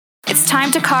It's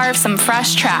time to carve some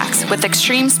fresh tracks with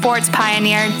extreme sports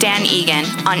pioneer Dan Egan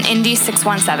on Indy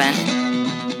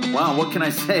 617. Wow, what can I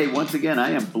say? Once again, I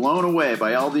am blown away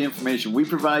by all the information we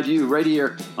provide you right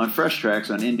here on Fresh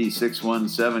Tracks on Indy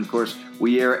 617. Of course,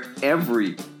 we air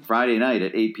every Friday night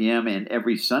at 8 p.m. and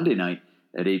every Sunday night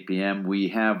at 8 p.m. We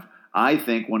have, I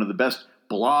think, one of the best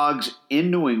blogs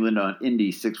in New England on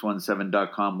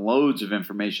Indy617.com. Loads of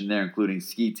information there, including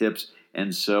ski tips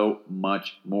and so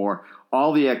much more.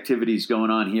 All the activities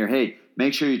going on here. Hey,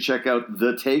 make sure you check out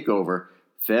The Takeover,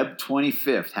 Feb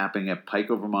 25th, happening at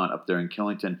Pico, Vermont, up there in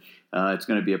Killington. It's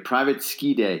going to be a private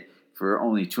ski day for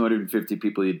only 250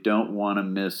 people. You don't want to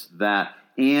miss that.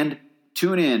 And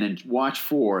tune in and watch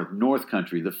for North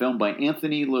Country, the film by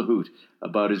Anthony LaHoot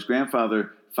about his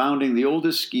grandfather founding the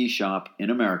oldest ski shop in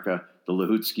America, the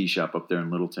LaHoot Ski Shop up there in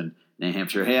Littleton, New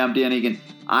Hampshire. Hey, I'm Dan Egan.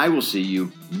 I will see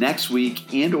you next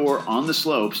week and or on the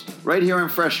slopes right here on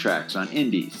Fresh Tracks on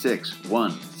Indy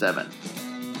 617.